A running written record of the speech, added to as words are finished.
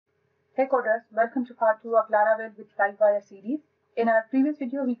Hey coders, welcome to part 2 of Laravel with Livewire series. In our previous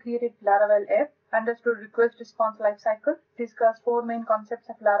video, we created Laravel app, understood request-response lifecycle, discussed 4 main concepts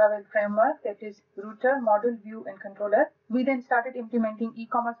of Laravel framework, that is router, module, view, and controller. We then started implementing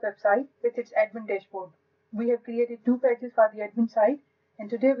e-commerce website with its admin dashboard. We have created 2 pages for the admin side, and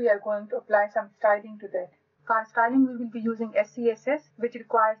today we are going to apply some styling to that. For styling, we will be using SCSS, which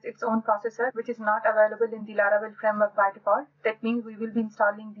requires its own processor, which is not available in the Laravel framework by default. That means we will be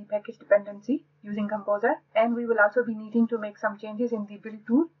installing the package dependency using Composer, and we will also be needing to make some changes in the build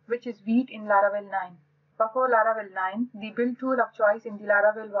tool, which is Vite in Laravel 9. Before Laravel 9, the build tool of choice in the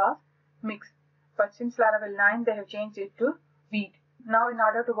Laravel was Mix, but since Laravel 9, they have changed it to Vite. Now, in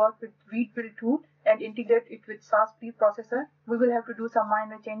order to work with Vite build tool and integrate it with SASS Preprocessor, we will have to do some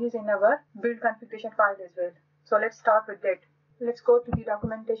minor changes in our build configuration file as well. So let's start with that. Let's go to the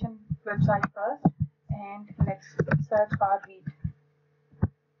documentation website first and let's search for Vite.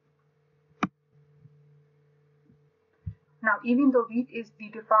 Now, even though Vite is the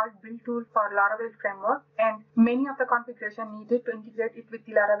default build tool for Laravel framework and many of the configuration needed to integrate it with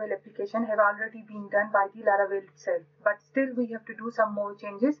the Laravel application have already been done by the Laravel itself, but still we have to do some more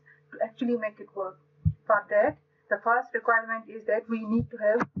changes to actually make it work. For that, the first requirement is that we need to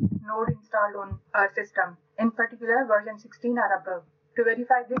have Node installed on our system, in particular version 16 or above. To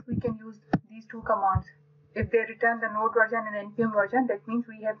verify this, we can use these 2 commands. If they return the Node version and npm version, that means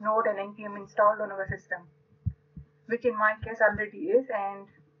we have Node and npm installed on our system, which in my case already is, and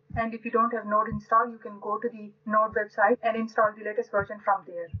if you don't have Node installed, you can go to the Node website and install the latest version from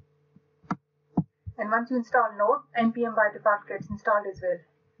there. And once you install Node, npm by default gets installed as well.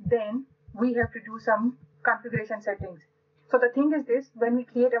 Then we have to do some configuration settings. So the thing is this, when we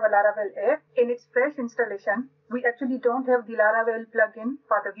create our Laravel app, in its fresh installation, we actually don't have the Laravel plugin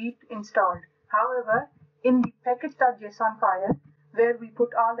for the Vite installed. However, in the package.json file, where we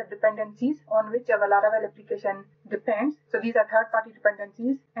put all the dependencies on which our Laravel application depends. So these are third-party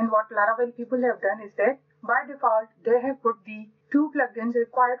dependencies. And what Laravel people have done is that by default, they have put the 2 plugins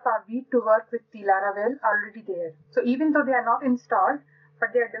required for Vite to work with the Laravel already there. So even though they are not installed,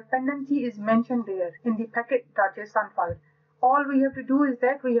 but their dependency is mentioned there in the package.json file. All we have to do is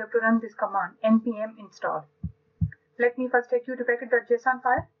that we have to run this command, npm install. Let me first take you to package.json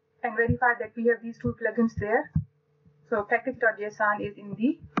file and verify that we have these 2 plugins there. So package.json is in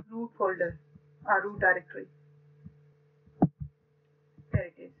the root folder or root directory. There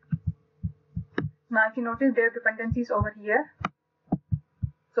it is. Now if you notice, there are dependencies over here.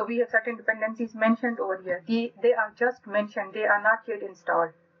 So we have certain dependencies mentioned over here. They are just mentioned, they are not yet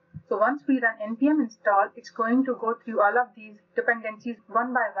installed. So once we run npm install, it's going to go through all of these dependencies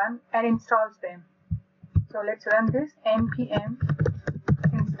one by one and installs them. So let's run this npm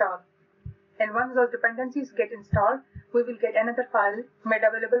install. And once those dependencies get installed, we will get another file made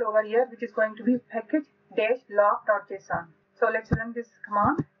available over here, which is going to be package-log.json. So let's run this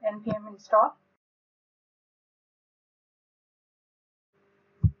command, npm install.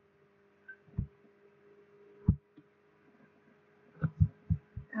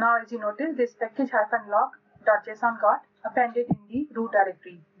 Now, as you notice, this package-log.json got appended in the root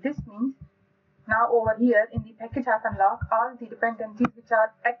directory. This means now over here in the package-log, all the dependencies which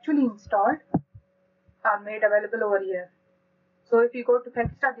are actually installed are made available over here. So if you go to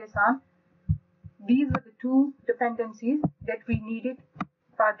package.json, these were the 2 dependencies that we needed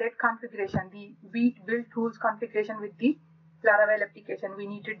for that configuration, the Vite build tools configuration with the Laravel application. We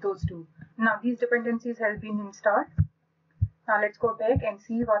needed those 2. Now these dependencies have been installed. Now let's go back and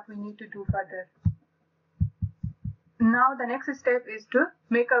see what we need to do further. Now the next step is to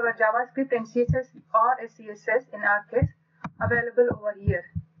make our JavaScript and CSS or SCSS in our case available over here.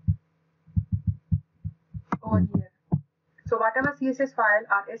 So whatever CSS file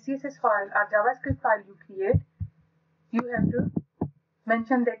or SCSS file or JavaScript file you create, you have to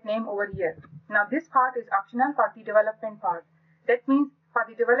mention that name over here. Now this part is optional for the development part. That means for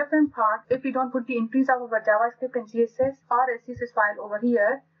the development part, if we don't put the entries of our JavaScript and CSS or SCSS file over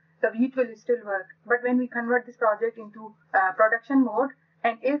here, the Vite will still work. But when we convert this project into production mode,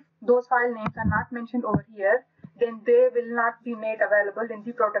 and if those file names are not mentioned over here, then they will not be made available in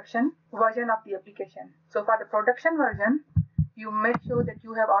the production version of the application. So for the production version, you make sure that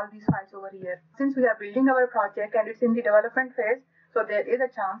you have all these files over here. Since we are building our project and it's in the development phase, so there is a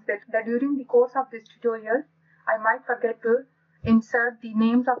chance that during the course of this tutorial, I might forget to insert the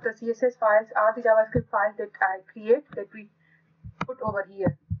names of the CSS files or the JavaScript files that I create that we put over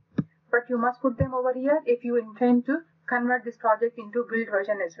here. But you must put them over here if you intend to convert this project into build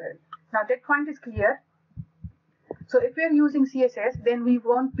version as well. Now that point is clear. So if we are using CSS, then we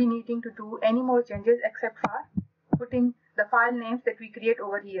won't be needing to do any more changes except for putting the file names that we create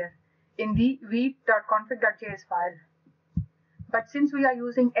over here. in the vite.config.js file. But since we are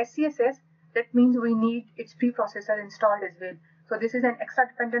using SCSS, that means we need its preprocessor installed as well. So this is an extra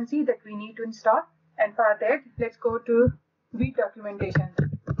dependency that we need to install. And for that, let's go to Vite documentation,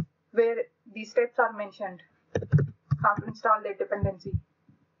 where the steps are mentioned how to install that dependency.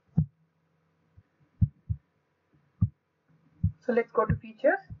 So let's go to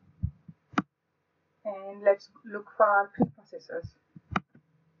features and let's look for preprocessors.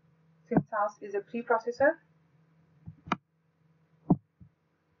 Since SASS is a preprocessor,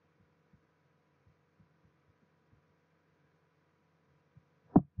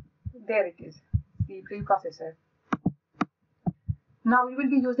 there it is, the preprocessor. Now we will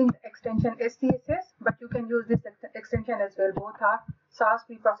be using the extension SCSS, but you can use this extension as well. Both are SASS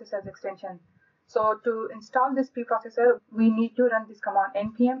preprocessors extension. So to install this preprocessor, we need to run this command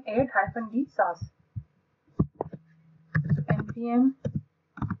npm add-d SASS. npm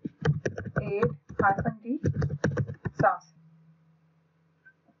add-d SASS.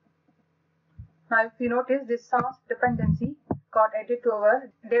 Now if you notice, this SASS dependency got added to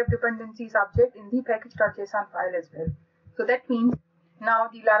our dev dependencies object in the package.json file as well. So that means now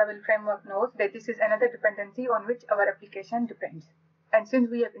the Laravel framework knows that this is another dependency on which our application depends. And since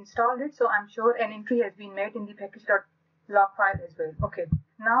we have installed it, so I'm sure an entry has been made in the package.log file as well. Okay,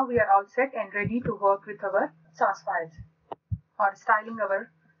 now we are all set and ready to work with our SASS files or styling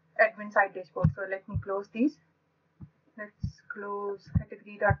our admin side dashboard. So let me close these. Let's close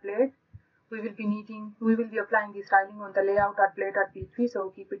category.blade. We will be applying the styling on the layout.blade.php, so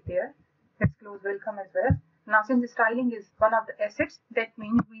keep it there. Let's close welcome as well. Now since the styling is one of the assets, that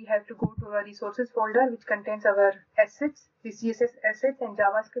means we have to go to our resources folder, which contains our assets, the CSS assets and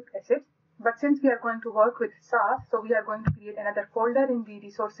JavaScript assets. But since we are going to work with SASS, so we are going to create another folder in the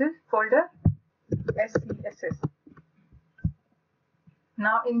resources folder, SCSS.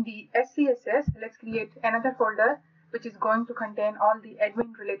 Now in the SCSS, let's create another folder which is going to contain all the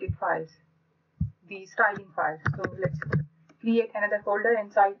admin related files, the styling files. So let's create another folder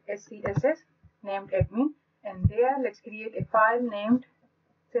inside SCSS named admin, and there let's create a file named,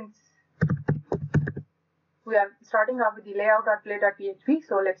 since we are starting off with the layout.play.php,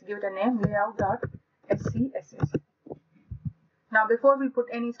 so let's give it a name, layout.scss. Now before we put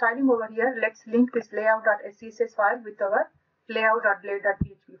any styling over here, let's link this layout.scss file with our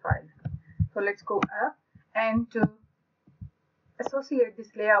layout.blade.php file. So let's go up, and to associate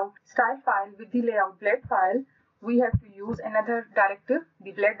this layout style file with the layout blade file, we have to use another directive,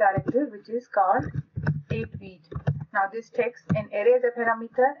 the blade directive, which is called add-vite. Now this takes an array as a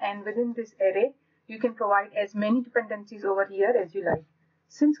parameter, and within this array you can provide as many dependencies over here as you like.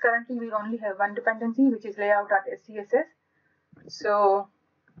 Since currently we only have one dependency, which is layout.scss, so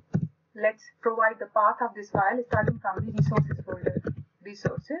let's provide the path of this file starting from the resources folder.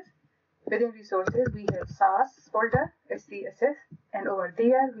 Resources. Within resources we have SASS folder, SCSS, and over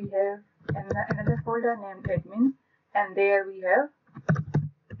there we have another folder named admin, and there we have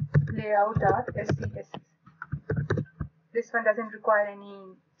layout.scss. This one doesn't require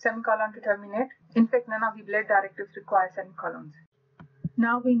any semicolon to terminate. In fact, none of the blade directives require semicolons.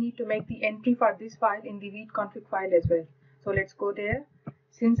 Now we need to make the entry for this file in the Vite config file as well. So let's go there.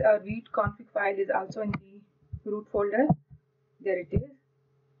 Since our Vite config file is also in the root folder, there it is.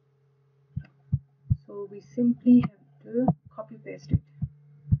 So we simply have to copy paste it.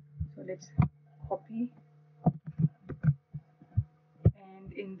 So let's copy,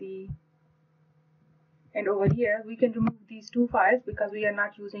 and over here we can remove these two files because we are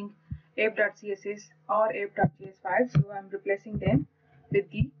not using app.css or app.js files, so I'm replacing them with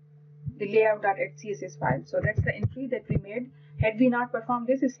the layout.scss file. So that's the entry that we made. Had we not performed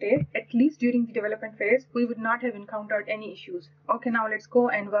this step, at least during the development phase, we would not have encountered any issues. Okay, now let's go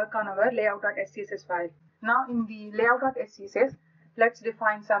and work on our layout.scss file. Now in the layout.scss, let's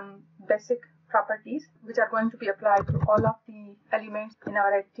define some basic properties which are going to be applied to all of the elements in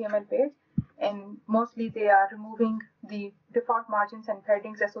our HTML page, and mostly they are removing the default margins and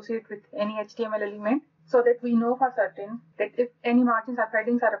paddings associated with any HTML element, so that we know for certain that if any margins or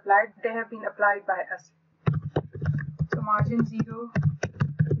paddings are applied, they have been applied by us. So margin 0,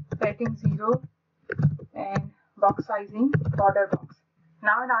 padding 0, and box sizing border box.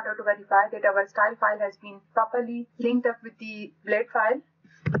 Now in order to verify that our style file has been properly linked up with the blade file,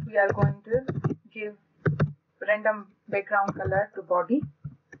 we are going to give random background color to body.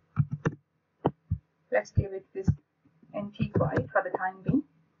 Let's give it this antique white for the time being.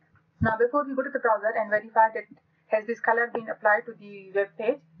 Now before we go to the browser and verify that has this color been applied to the web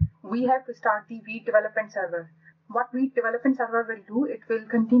page, we have to start the Vite development server. What Vite development server will do, it will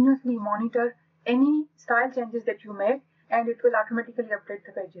continuously monitor any style changes that you make and it will automatically update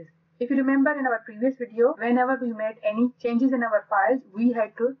the pages. If you remember in our previous video, whenever we made any changes in our files, we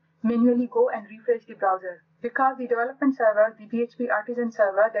had to manually go and refresh the browser. Because the development server, the PHP artisan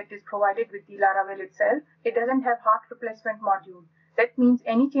server that is provided with the Laravel itself, it doesn't have hot replacement module. That means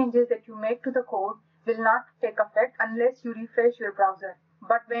any changes that you make to the code will not take effect unless you refresh your browser.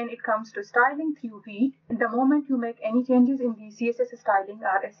 But when it comes to styling through Vite, the moment you make any changes in the CSS styling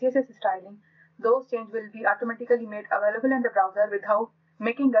or SCSS styling, those changes will be automatically made available in the browser without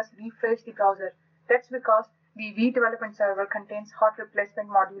making us refresh the browser. That's because the Vite development server contains hot replacement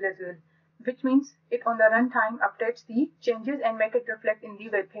module as well, which means it on the runtime updates the changes and make it reflect in the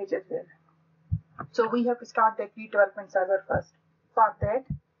web page as well. So we have to start that Vite development server first. For that,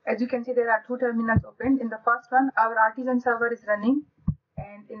 as you can see, there are two terminals opened. In the first one, our artisan server is running,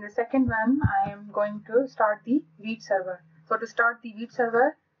 and in the second one, I am going to start the Vite server. So to start the Vite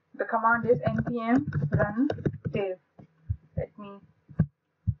server, the command is npm run dev. Let me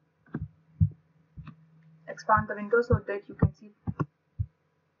expand the window so that you can see.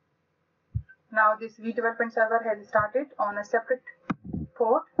 Now this Vite development server has started on a separate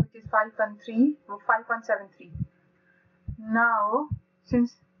port, which is 5173. Now,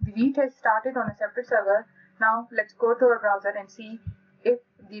 since the Vite has started on a separate server, now let's go to our browser and see if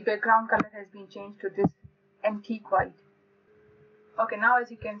the background color has been changed to this antique white. Okay, now as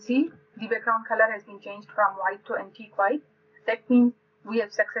you can see, the background color has been changed from white to antique white. That means we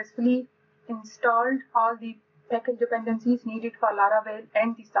have successfully installed all the package dependencies needed for Laravel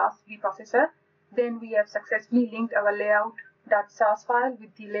and the SASS preprocessor. Then we have successfully linked our layout.sass file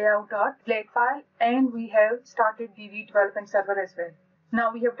with the layout.blade file, and we have started the Vite development server as well.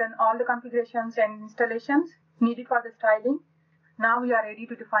 Now we have done all the configurations and installations needed for the styling. Now we are ready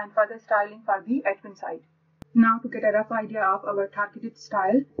to define further styling for the admin side. Now to get a rough idea of our targeted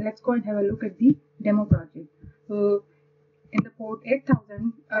style, let's go and have a look at the demo project. So in the port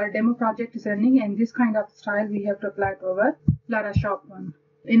 8000, our demo project is running, and this kind of style we have to apply to our Lara shop one.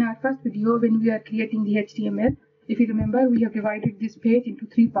 In our first video, when we are creating the HTML, if you remember, we have divided this page into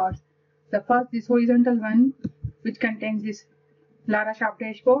three parts. The first, this horizontal one, which contains this Lara shop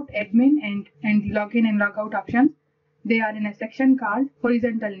dashboard, admin, and the login and logout options. They are in a section called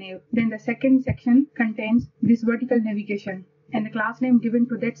horizontal nav. Then the second section contains this vertical navigation, and the class name given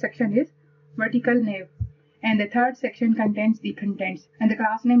to that section is vertical nav. And the third section contains the contents, and the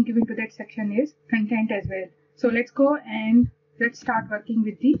class name given to that section is content as well. So let's go and let's start working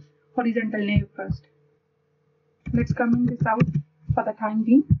with the horizontal nav first. Let's comment this out for the time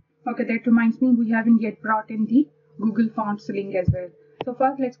being. Okay, that reminds me, we haven't yet brought in the Google Fonts link as well. So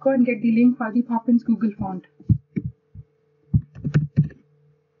first, let's go and get the link for the Poppins Google font.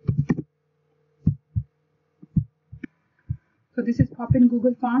 So this is Poppin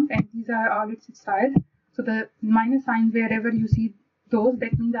Google font, and these are all its styles. So the minus sign, wherever you see those,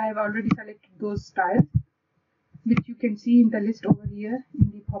 that means I have already selected those styles, which you can see in the list over here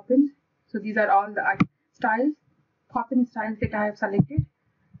in the Poppins. So these are all the styles, Poppin styles that I have selected.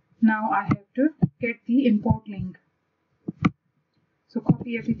 Now I have to get the import link. So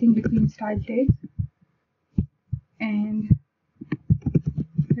copy everything between style tags, and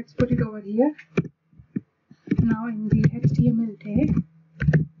let's put it over here. Now in the HTML tag,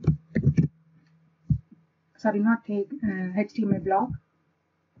 sorry, not tag, HTML block.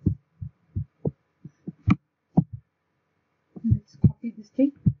 Let's copy this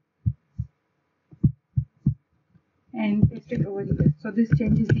thing and paste it over here. So this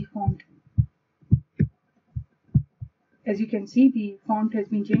changes the font. As you can see, the font has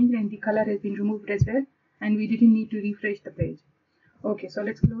been changed and the color has been removed as well, and we didn't need to refresh the page. Okay, so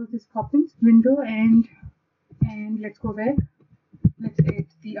let's close this Poppins window and let's go back. Let's add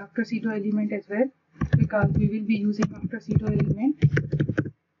the after pseudo element as well, because we will be using after pseudo element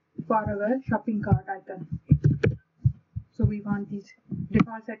for our shopping cart icon. So we want these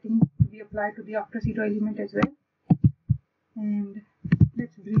default settings to be applied to the after pseudo element as well. And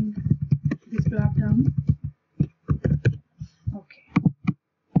let's bring this block down. Okay.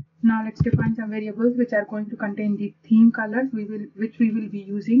 Now let's define some variables which are going to contain the theme colors which we will be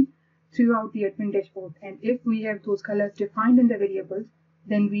using throughout the admin dashboard. And if we have those colors defined in the variables,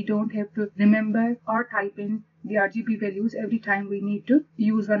 then we don't have to remember or type in the RGB values every time we need to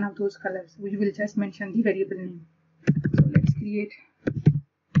use one of those colors. We will just mention the variable name. So let's create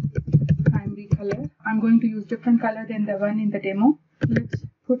primary color. I'm going to use different color than the one in the demo. Let's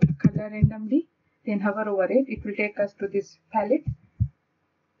put color randomly, then hover over it. It will take us to this palette.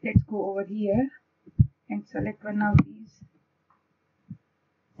 Let's go over here and select one of these.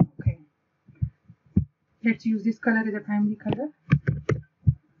 Okay. Let's use this color as a primary color.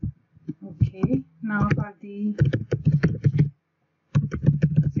 Okay. Now for the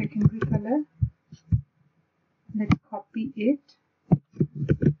secondary color. Let's copy it,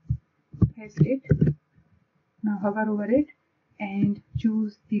 paste it. Now hover over it and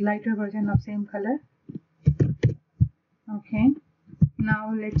choose the lighter version of same color. Okay,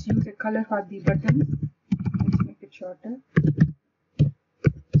 now let's use a color for the button. Let's make it shorter.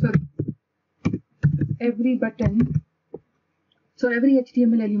 So every button, every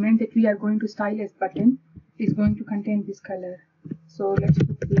HTML element that we are going to style as button is going to contain this color. So let's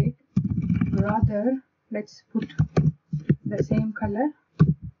put black. Rather, let's put the same color.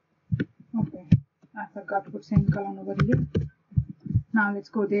 Okay, I forgot to put semicolon over here. Now let's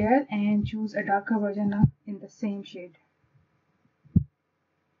go there and choose a darker version of in the same shade.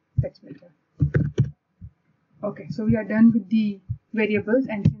 That's better. Okay, so we are done with the variables,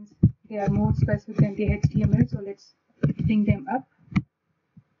 and since they are more specific than the HTML, so let's bring them up.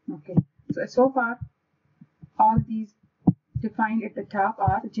 Okay, so far all these defined at the top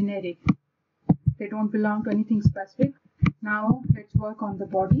are generic. They don't belong to anything specific. Now let's work on the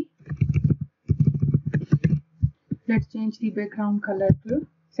body. Let's change the background color to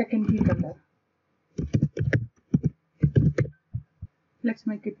secondary color. Let's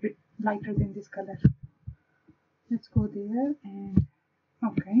make it a bit lighter than this color. Let's go there and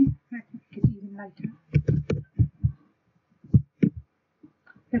okay, let's make it even lighter.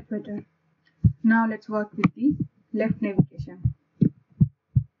 That's better. Now let's work with the left navigation.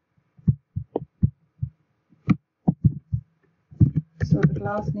 So the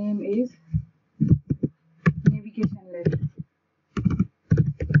class name is navigation left.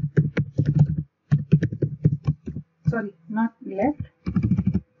 Sorry, not left,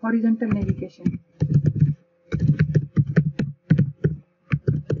 horizontal navigation.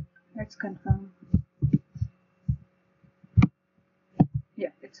 Let's confirm.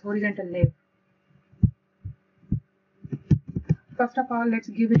 Yeah, it's horizontal nav. First of all, let's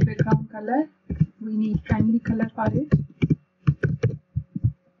give it background color. We need primary color for it.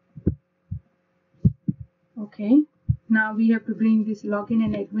 Okay, now we have to bring this login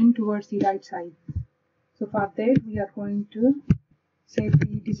and admin towards the right side. So for that, we are going to set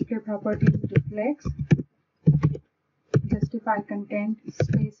the display property to flex, justify content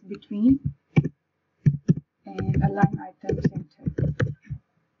space between, and align item center.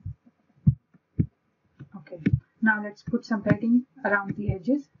 Okay, now let's put some padding around the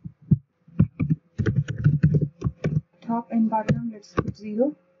edges. Top and bottom, let's put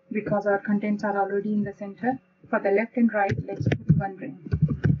 0 because our contents are already in the center. For the left and right, let's put 1 ring.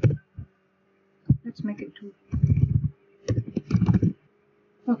 Let's make it 2.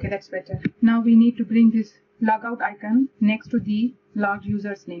 Okay, that's better. Now we need to bring this logout icon next to the logged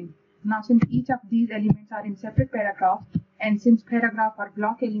user's name. Now since each of these elements are in separate paragraphs, and since paragraph are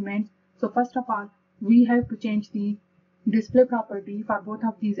block elements, so first of all we have to change the display property for both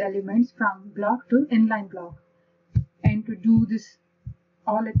of these elements from block to inline block. And to do this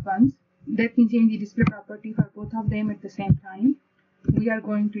all at once, let me change the display property for both of them at the same time. We are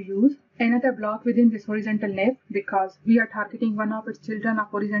going to use another block within this horizontal nav because we are targeting one of its children of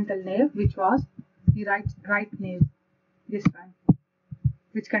horizontal nav, which was the right nav, this one,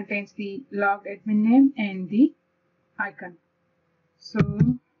 which contains the logged admin name and the icon. So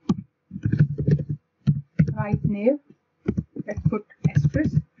right nav, let's put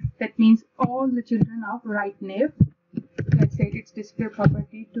asterisk. That means all the children of right nav. Let's set its display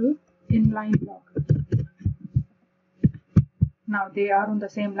property to inline block. Now they are on the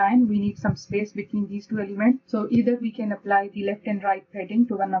same line. We need some space between these two elements. So either we can apply the left and right padding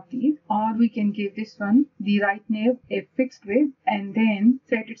to one of these, or we can give this one, the right nav, a fixed width and then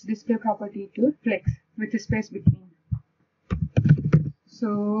set its display property to flex with a space between.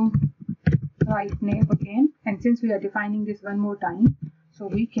 So right nav again, and since we are defining this one more time, so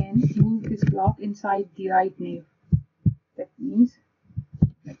we can move this block inside the right nav. That means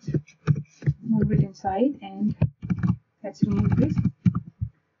let's move it inside and let's remove this.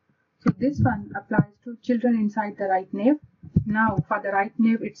 So this one applies to children inside the right nav. Now for the right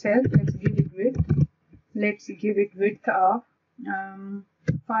nav itself, let's give it width. Let's give it width of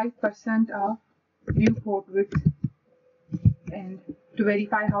 5% of viewport width. And to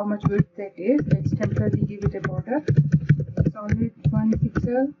verify how much width that is, let's temporarily give it a border. Solid 1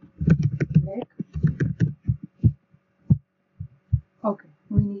 pixel black. Okay,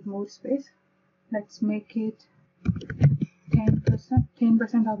 we need more space. Let's make it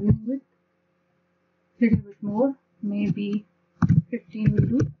 10% of viewing width. Little bit more, maybe 15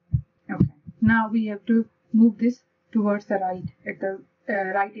 will do. Okay. Now we have to move this towards the right, at the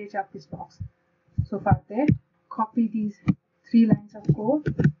right edge of this box. So for that, copy these 3 lines of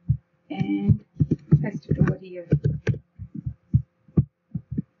code and paste it over here.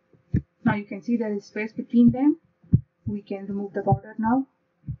 Now you can see there is space between them. We can remove the border now.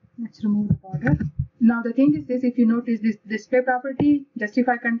 Let's remove the border. Now the thing is this, if you notice this display property,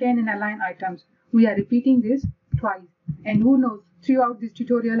 justify content and align items. We are repeating this twice. And who knows, throughout this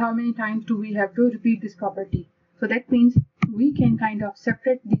tutorial, how many times do we have to repeat this property? So that means we can kind of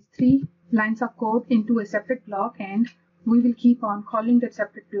separate these 3 lines of code into a separate block, and we will keep on calling that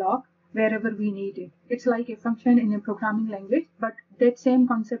separate block wherever we need it. It's like a function in a programming language, but that same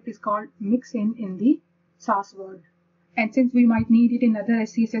concept is called mixin in the SASS world. And since we might need it in other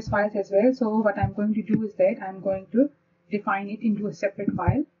SCSS files as well, so what I'm going to do is that I'm going to define it into a separate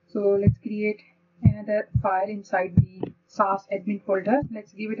file. So let's create another file inside the SASS admin folder.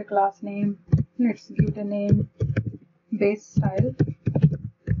 Let's give it a class name. Let's give it a name base style.scss,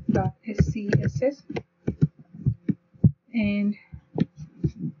 and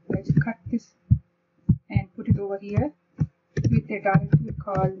let's cut this and put it over here with a directive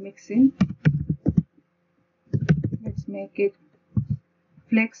called mixin. Let's make it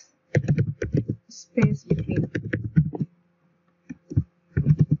flex space between.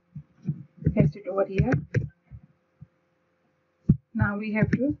 Paste it over here. Now we have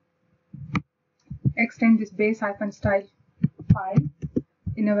to extend this base-style file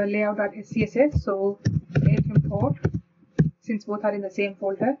in our layout.scss. So import, since both are in the same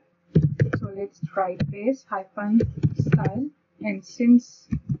folder. So let's write base-style, and since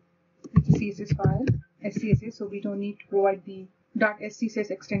it's a CSS file, SCSS, so we don't need to provide the .scss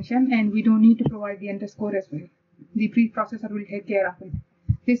extension, and we don't need to provide the underscore as well. The preprocessor will take care of it.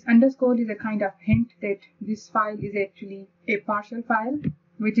 This underscore is a kind of hint that this file is actually a partial file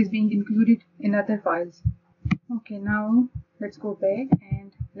which is being included in other files. Okay, now let's go back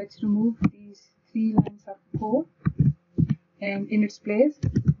and let's remove these 3 lines of code, and in its place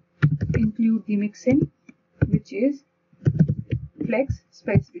include the mixin, which is flex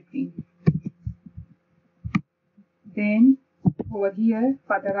space between. Then over here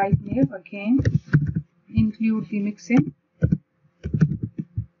for the right nav again include the mixin,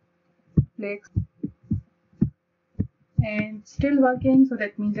 flex, and still working, so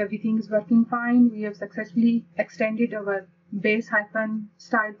that means everything is working fine. We have successfully extended our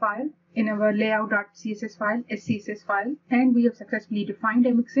base-style file in our layout.css file, SCSS file, and we have successfully defined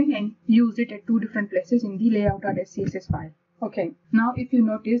a mixin and used it at 2 different places in the layout.scss file. Okay, now if you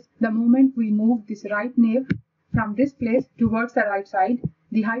notice, the moment we move this right nav from this place towards the right side,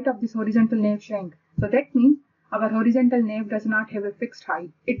 the height of this horizontal nav shrank. So that means our horizontal nav does not have a fixed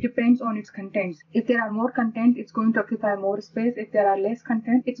height. It depends on its contents. If there are more content, it's going to occupy more space. If there are less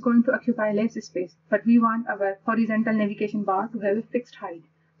content, it's going to occupy less space. But we want our horizontal navigation bar to have a fixed height.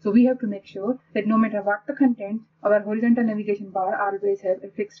 So we have to make sure that no matter what the content, our horizontal navigation bar always have a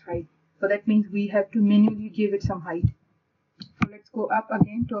fixed height. So that means we have to manually give it some height. So let's go up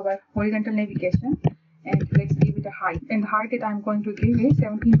again to our horizontal navigation and let's give it a height. And the height that I'm going to give is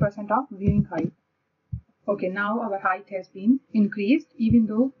 17% of viewing height. Okay, now our height has been increased even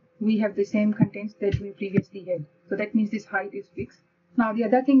though we have the same contents that we previously had. So that means this height is fixed. Now the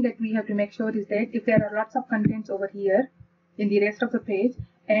other thing that we have to make sure is that if there are lots of contents over here in the rest of the page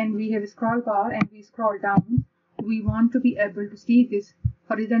and we have a scroll bar and we scroll down, we want to be able to see this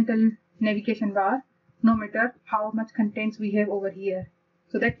horizontal navigation bar no matter how much contents we have over here.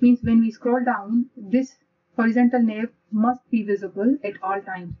 So that means when we scroll down, this horizontal nav must be visible at all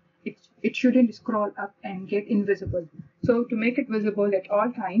times. It shouldn't scroll up and get invisible. So to make it visible at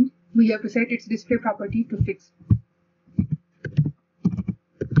all times, we have to set its display property to fixed.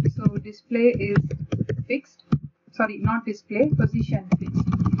 So display is fixed. Sorry, not display, position fixed.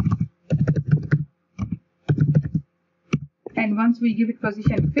 And once we give it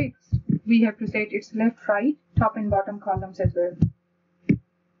position fixed, we have to set its left, right, top and bottom columns as well.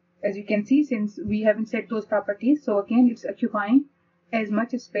 As you can see, since we haven't set those properties, so again it's occupying as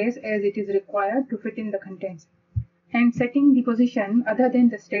much space as it is required to fit in the contents. And setting the position other than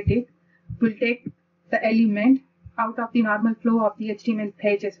the static will take the element out of the normal flow of the HTML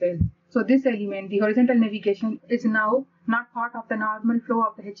page as well. So this element, the horizontal navigation, is now not part of the normal flow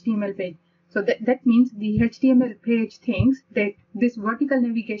of the HTML page. So that means the HTML page thinks that this vertical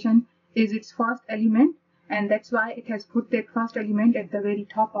navigation is its first element, and that's why it has put that first element at the very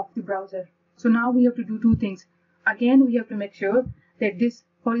top of the browser. So now we have to do 2 things. Again, we have to make sure that this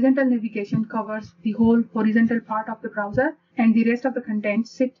horizontal navigation covers the whole horizontal part of the browser and the rest of the content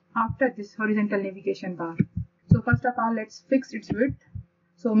sit after this horizontal navigation bar. So first of all, let's fix its width.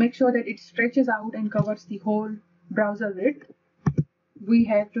 So make sure that it stretches out and covers the whole browser width. We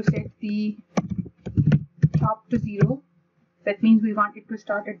have to set the top to 0. That means we want it to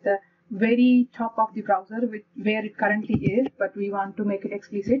start at the very top of the browser where it currently is, but we want to make it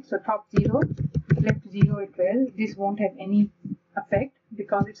explicit. So top 0, left 0 as well. This won't have any effect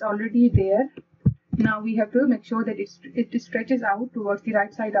because it's already there. Now we have to make sure that it stretches out towards the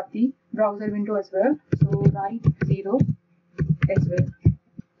right side of the browser window as well. So right 0 as well.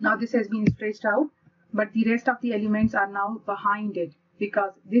 Now this has been stretched out, but the rest of the elements are now behind it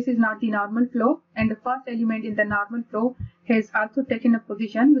because this is not the normal flow, and the first element in the normal flow has also taken a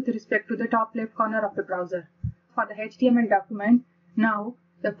position with respect to the top left corner of the browser. For the HTML document, now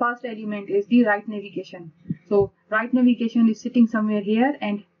the first element is the right navigation. So right navigation is sitting somewhere here,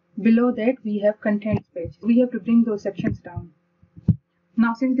 and below that we have contents page. We have to bring those sections down.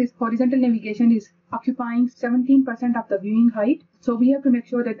 Now since this horizontal navigation is occupying 17% of the viewing height, so we have to make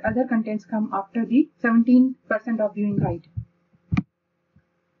sure that other contents come after the 17% of viewing height.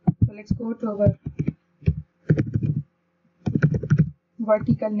 So let's go to our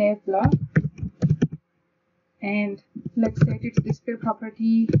vertical nav block and let's set its display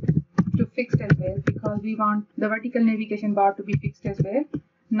property to fixed as well because we want the vertical navigation bar to be fixed as well.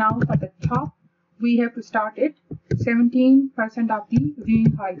 Now for the top, we have to start it 17% of the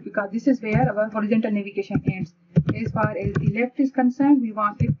viewing height because this is where our horizontal navigation ends. As far as the left is concerned, we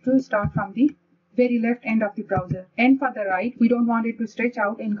want it to start from the very left end of the browser. And for the right, we don't want it to stretch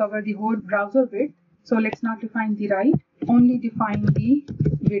out and cover the whole browser width. So let's not define the right, only define the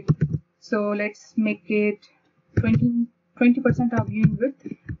width. So let's make it 20% of viewing width.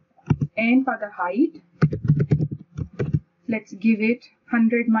 And for the height, let's give it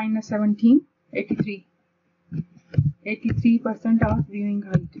 100 minus 17, 83. 83% of viewing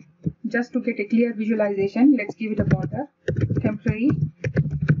height. Just to get a clear visualization, let's give it a border. Temporary,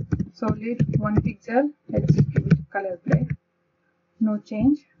 solid, 1 pixel. Let's give it color black. No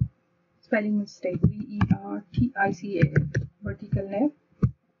change. Spelling mistake. VERTICAL. Vertical nav.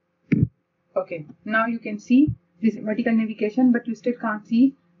 Okay. Now you can see this vertical navigation, but you still can't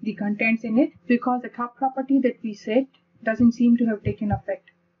see the contents in it because the top property that we set doesn't seem to have taken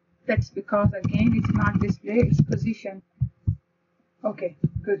effect. That's because again it's not display, it's position. Okay,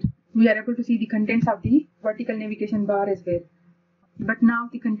 good. We are able to see the contents of the vertical navigation bar as well. But now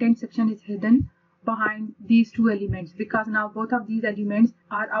the content section is hidden behind these two elements because now both of these elements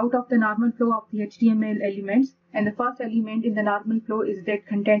are out of the normal flow of the HTML elements, and the first element in the normal flow is that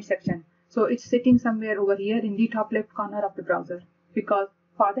content section. So it's sitting somewhere over here in the top left corner of the browser because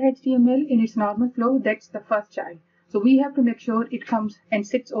for the HTML in its normal flow, that's the first child. So we have to make sure it comes and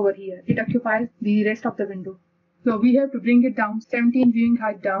sits over here. It occupies the rest of the window. So we have to bring it down 17 viewing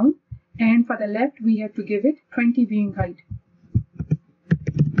height down, and for the left we have to give it 20 viewing height.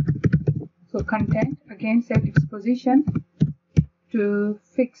 So content, again set its position to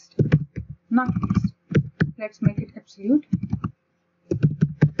fixed, not fixed. Let's make it absolute.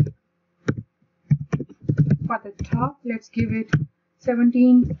 For the top, let's give it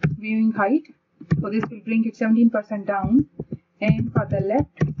 17 viewing height. So this will bring it 17% down. And for the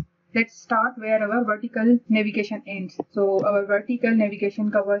left, let's start where our vertical navigation ends. So our vertical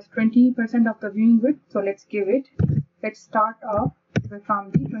navigation covers 20% of the viewing width. So let's start off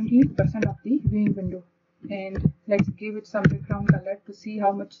from the 20% of the viewing window. And let's give it some background color to see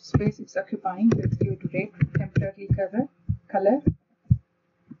how much space it's occupying. Let's give it red, temporarily color.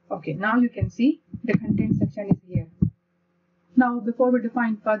 Okay, now you can see the content section is here. Now before we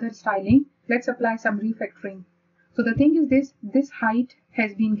define further styling, let's apply some refactoring. So the thing is this height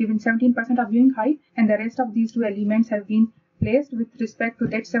has been given 17% of viewing height, and the rest of these two elements have been placed with respect to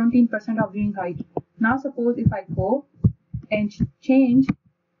that 17% of viewing height. Now suppose if I go and change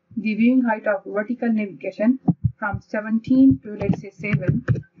the viewing height of vertical navigation from 17 to let's say 7.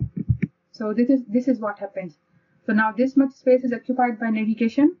 So this is what happens. So now this much space is occupied by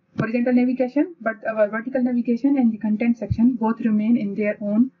navigation, horizontal navigation, but our vertical navigation and the content section both remain in their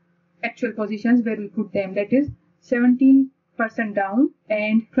own actual positions where we put them. That is 17% down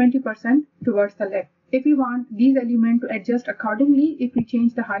and 20% towards the left. If we want these elements to adjust accordingly, if we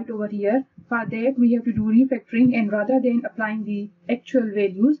change the height over here, for that we have to do refactoring, and rather than applying the actual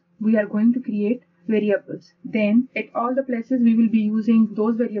values, we are going to create variables. Then at all the places we will be using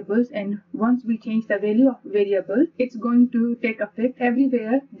those variables, and once we change the value of variable, it's going to take effect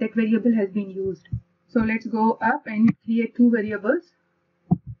everywhere that variable has been used. So let's go up and create two variables.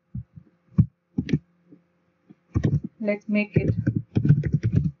 Let's make it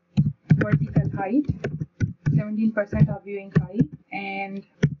vertical height, 17% of viewing height, and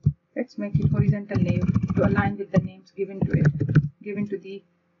let's make it horizontal name to align with the names given to it, given to the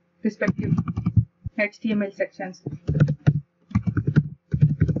respective HTML sections.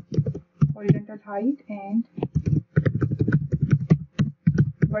 Horizontal height and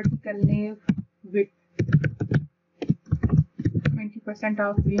vertical nav width, 20%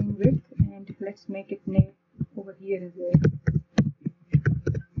 of viewing width, and let's make it nav over here as well.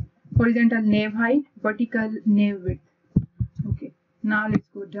 Horizontal nav height, vertical nav width. Okay, now let's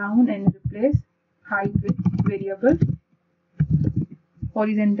go down and replace height with variable.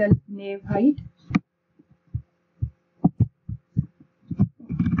 Horizontal nav height.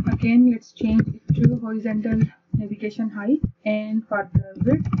 Again, let's change it to horizontal navigation height, and for the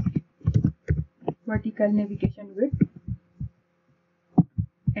width, vertical navigation width.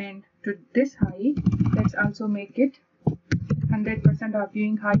 And to this height, let's also make it 100% of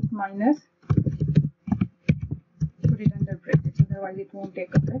viewing height minus, put it under brackets, otherwise it won't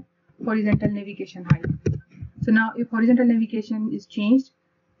take effect, horizontal navigation height. So now if horizontal navigation is changed,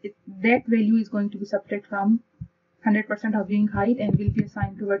 that value is going to be subtracted from 100% of viewing height and will be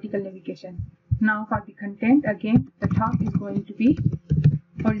assigned to vertical navigation. Now for the content, again the top is going to be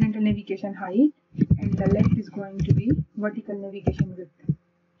horizontal navigation height and the left is going to be vertical navigation width.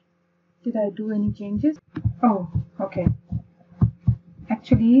 Did I do any changes? Oh, okay.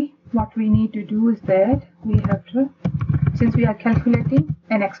 Actually, what we need to do is that we have to, since we are calculating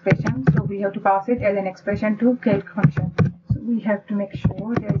an expression, so we have to pass it as an expression to calc function. So we have to make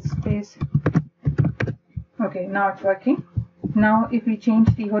sure there is space. Okay, now it's working. Now if we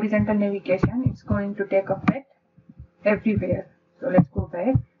change the horizontal navigation, it's going to take effect everywhere. So let's go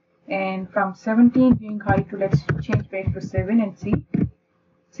back, and from 17 viewing height to, let's change back to 7 and see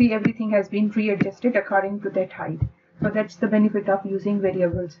everything has been readjusted according to that height. So that's the benefit of using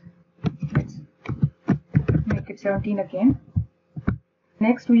variables. Let's make it 17 again.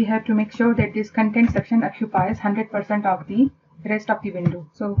 Next we have to make sure that this content section occupies 100% of the rest of the window.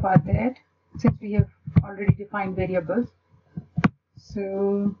 So for that, since we have already defined variables,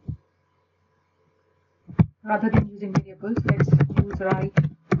 so rather than using variables, let's use write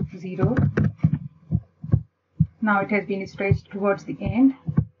 0. Now it has been stretched towards the end.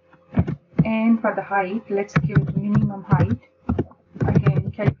 And for the height, let's give it minimum height.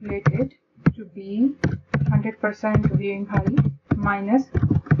 Again, calculate it to be 100% viewing height minus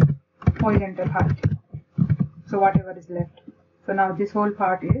horizontal height. So whatever is left. So now this whole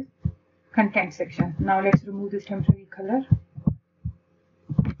part is content section. Now let's remove this temporary color.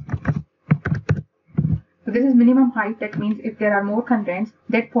 So this is minimum height. That means if there are more contents,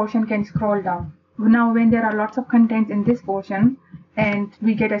 that portion can scroll down. Now when there are lots of contents in this portion, and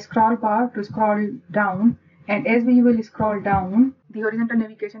we get a scroll bar to scroll down, and as we will scroll down, the horizontal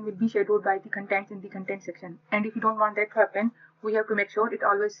navigation will be shadowed by the contents in the content section. And if you don't want that to happen, we have to make sure it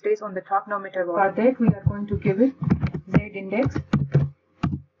always stays on the top no matter what. For that, we are going to give it z index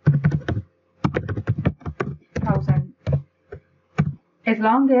 1000. As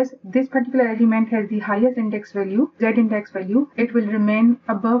long as this particular element has the highest index value, z index value, it will remain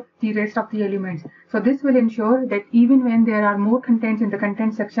above the rest of the elements. So this will ensure that even when there are more contents in the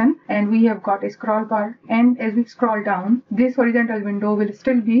content section and we have got a scroll bar, and as we scroll down, this horizontal window will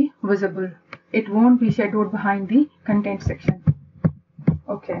still be visible. It won't be shadowed behind the content section.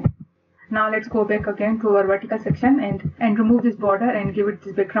 Okay. Now let's go back again to our vertical section and remove this border and give it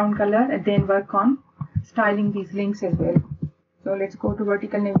this background color, and then work on styling these links as well. So let's go to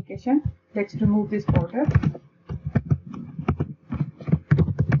vertical navigation. Let's remove this border.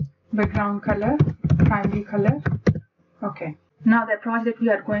 Background color, primary color. Okay. Now the approach that we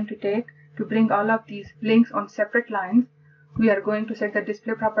are going to take to bring all of these links on separate lines, we are going to set the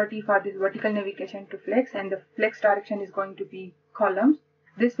display property for this vertical navigation to flex, and the flex direction is going to be columns.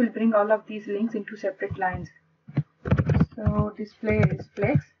 This will bring all of these links into separate lines. So display is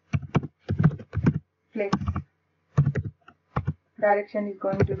flex. Flex direction is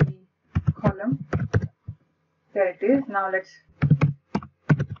going to be column. There it is. Now let's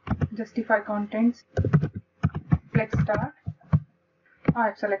justify contents. Flex start. I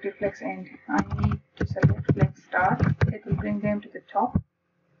have selected flex end. I need to select flex start. It will bring them to the top.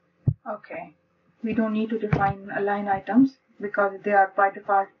 Okay. We don't need to define align items because they are by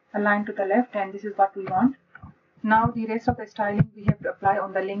default aligned to the left, and this is what we want. Now the rest of the styling we have to apply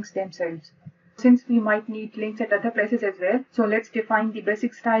on the links themselves. Since we might need links at other places as well, so let's define the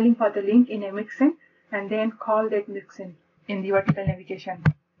basic styling for the link in a mixin and then call that mixin in the vertical navigation.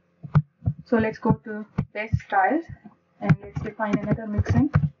 So let's go to base styles and let's define another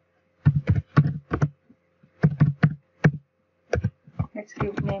mixin. Let's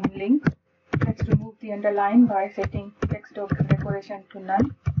give name link. Let's remove the underline by setting text decoration to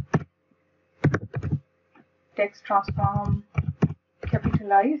none. Text transform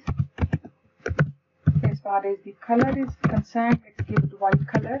capitalize. As far as the color is concerned, let's give it white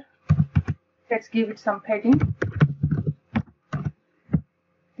color. Let's give it some padding.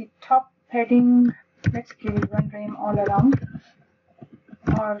 Padding, let's give it 1 rem all around,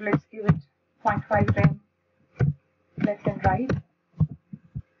 or let's give it 0.5 rem left and right.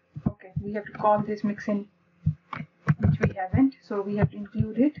 Okay, we have to call this mixin, which we haven't, so we have to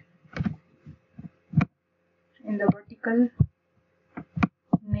include it in the vertical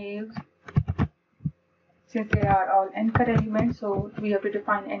nails. Since they are all anchor elements, so we have to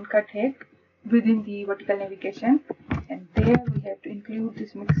define anchor tag within the vertical navigation, and there we have to include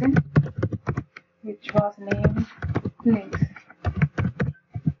this mixin, which was named links.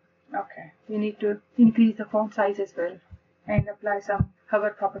 Okay, we need to increase the font size as well and apply some hover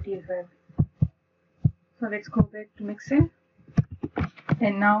property as well. So let's go back to mixin,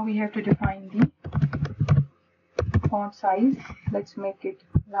 and now we have to define the font size. Let's make it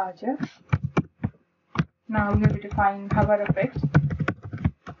larger. Now we have to define hover effect.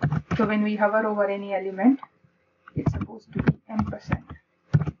 So when we hover over any element, it's supposed to be %.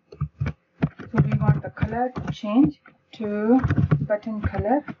 So we want the color to change to button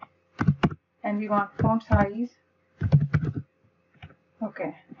color, and we want font size.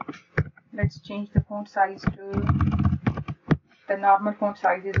 Okay, let's change the font size to, the normal font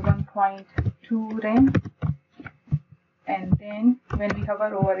size is 1.2 rem, and then when we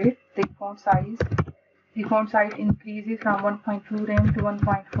hover over it, the font size increases from 1.2 rem to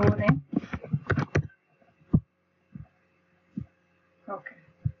 1.4 rem.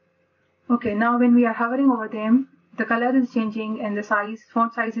 Okay, now when we are hovering over them, the color is changing and the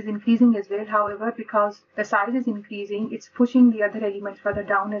font size is increasing as well. However, because the size is increasing, it's pushing the other elements further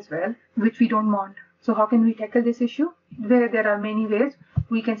down as well, which we don't want. So how can we tackle this issue? There are many ways.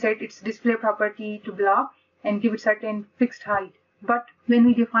 We can set its display property to block and give it certain fixed height. But when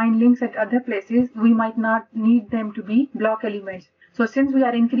we define links at other places, we might not need them to be block elements. So since we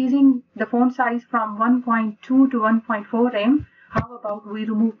are increasing the font size from 1.2 to 1.4 rem, how about we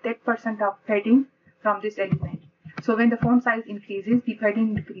remove that % of padding from this element? So when the font size increases, the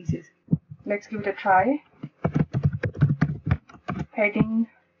padding decreases. Let's give it a try. Padding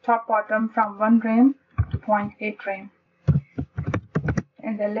top bottom from 1 rem to 0.8 rem.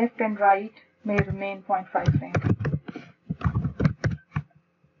 And the left and right may remain 0.5 rem.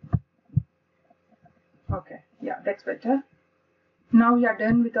 Okay, yeah, that's better. Now we are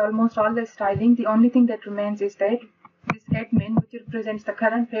done with almost all the styling. The only thing that remains is that this admin, which represents the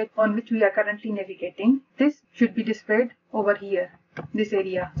current page on which we are currently navigating, this should be displayed over here, this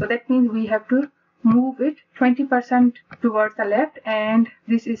area. So that means we have to move it 20% towards the left, and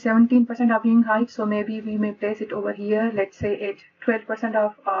this is 17% of viewing height, so maybe we may place it over here, let's say at 12%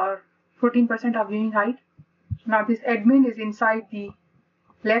 of or 14% of viewing height. Now this admin is inside the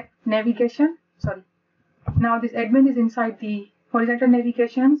left navigation, now this admin is inside the horizontal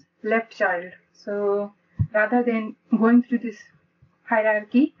navigation's left child. So rather than going through this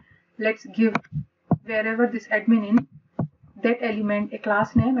hierarchy, let's give wherever this admin in, that element a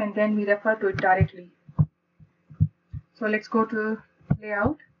class name, and then we refer to it directly. So let's go to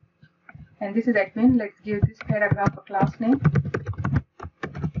layout, and this is admin. Let's give this paragraph a class name,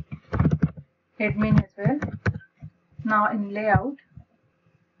 admin as well. Now in layout,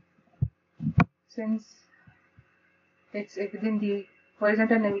 since it's within the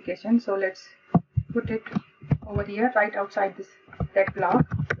horizontal navigation, so let's put it over here right outside that block,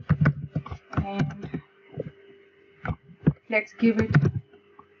 and let's give it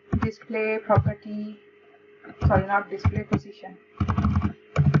display property, not display, position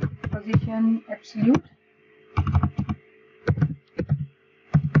absolute.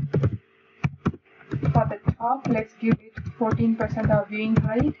 For the top, let's give it 14% of viewing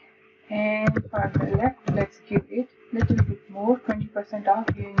height, and for the left, let's give it a little bit more, 20% of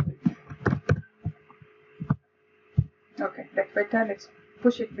viewing width. Okay, that's better. Let's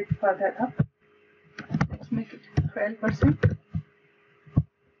push it a bit further up. Let's make it 12%.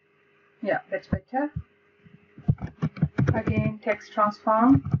 Yeah, that's better. Again, text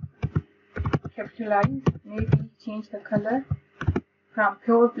transform, capitalize, maybe change the color from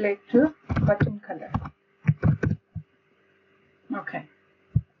pure black to button color. Okay,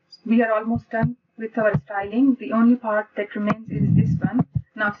 we are almost done with our styling. The only part that remains is this one.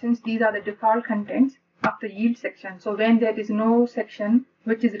 Now, since these are the default contents of the yield section, so when there is no section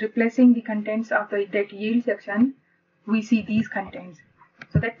which is replacing the contents of that yield section, we see these contents.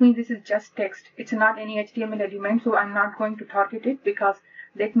 So that means this is just text. It's not any HTML element, so I'm not going to target it because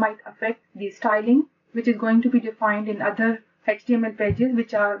that might affect the styling, which is going to be defined in other HTML pages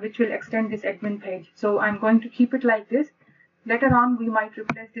which will extend this admin page. So I'm going to keep it like this. Later on, we might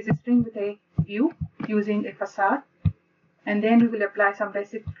replace this string with a view using a facade, and then we will apply some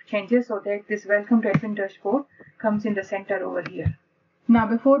basic changes so that this welcome to admin dashboard comes in the center over here. Now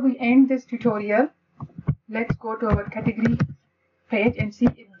before we end this tutorial, let's go to our category page and see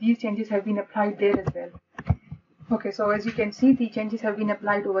if these changes have been applied there as well. Okay, so as you can see, the changes have been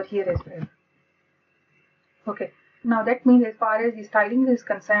applied over here as well. Okay, now that means as far as the styling is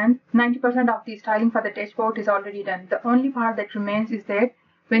concerned, 90% of the styling for the dashboard is already done. The only part that remains is that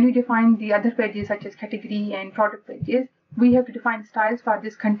when we define the other pages such as category and product pages, we have to define styles for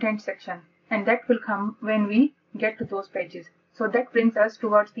this content section, and that will come when we get to those pages. So that brings us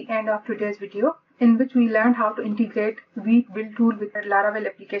towards the end of today's video, in which we learned how to integrate Vite build tool with the Laravel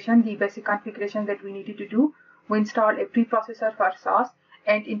application, the basic configuration that we needed to do. We installed a preprocessor for SASS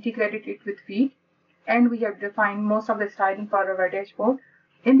and integrated it with Vite, and we have defined most of the styling for our dashboard.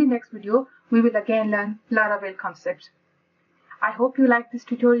 In the next video, we will again learn Laravel concepts. I hope you liked this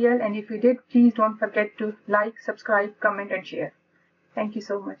tutorial, and if you did, please don't forget to like, subscribe, comment, and share. Thank you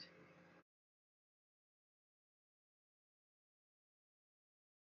so much.